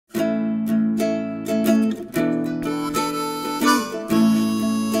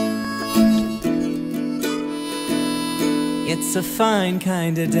It's a fine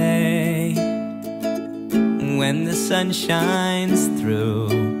kind of day when the sun shines through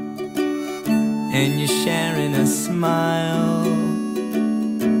and you're sharing a smile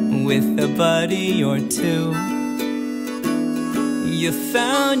with a buddy or two. You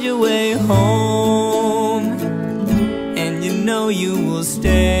found your way home and you know you will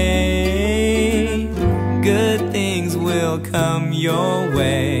stay. Good things will come your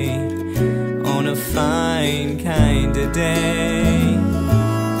way on a fine kind of day.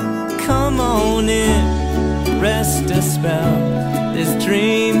 Come on in, rest a spell. There's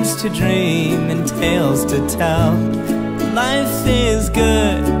dreams to dream and tales to tell. Life is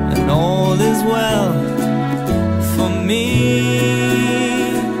good and all is well for me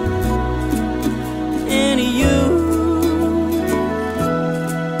and you.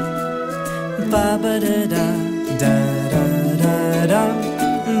 Ba ba da da da da da da.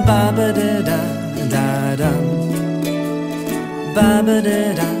 Ba ba da da da da. Ba ba da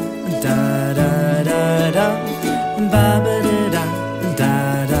da da da da da. Ba ba da da da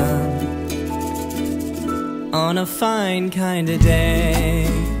da. On a fine kind of day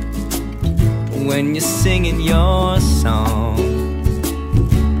when you're singing your song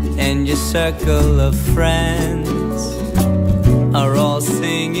and your circle of friends are all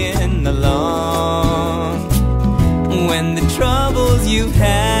singing along. When the troubles you've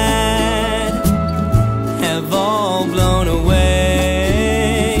had have all blown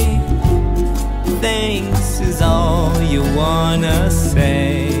away, thanks is all you wanna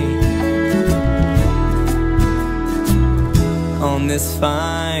say on this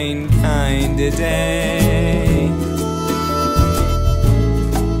fine kind of day.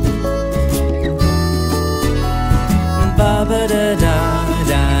 Ba ba da da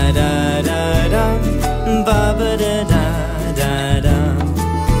da da da da. Ba ba da da da da.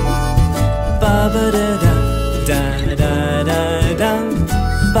 Ba ba da da da da da da.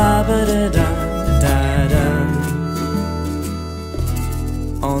 Ba ba da da da da.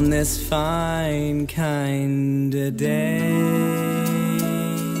 On this fine kind of day.